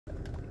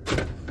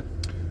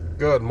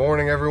Good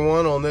morning,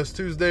 everyone. On this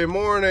Tuesday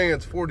morning,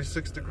 it's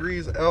 46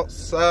 degrees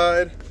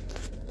outside.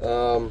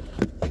 High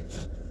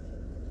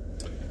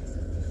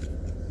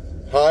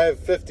of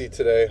 50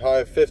 today, high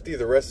of 50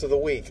 the rest of the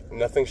week.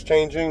 Nothing's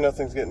changing,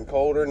 nothing's getting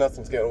colder,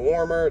 nothing's getting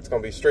warmer. It's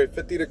going to be straight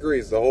 50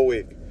 degrees the whole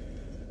week.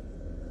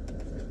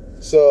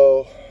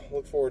 So,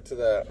 look forward to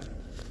that.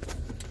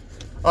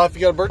 If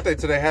you got a birthday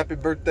today, happy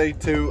birthday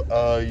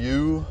to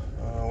you.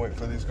 Wait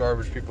for these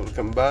garbage people to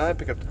come by,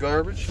 pick up the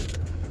garbage.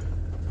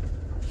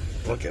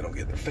 Look at them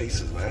get their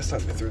faces. Last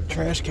time they threw the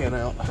trash can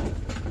out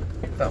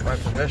without my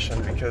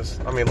permission, because,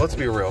 I mean, let's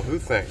be real. Who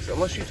thinks,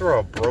 unless you throw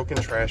a broken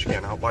trash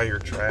can out by your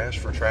trash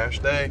for trash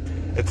day,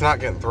 it's not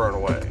getting thrown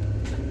away.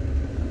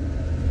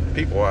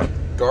 People,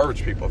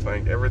 garbage people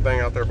think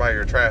everything out there by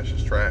your trash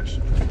is trash.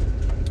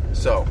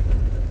 So,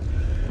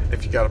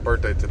 if you got a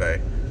birthday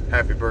today,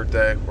 happy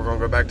birthday. We're going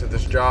to go back to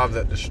this job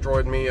that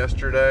destroyed me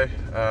yesterday.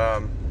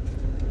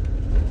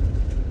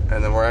 And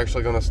then we're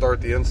actually going to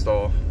start the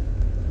install.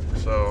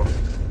 So,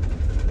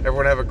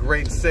 everyone have a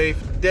great, safe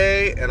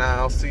day, and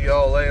I'll see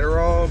y'all later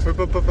on.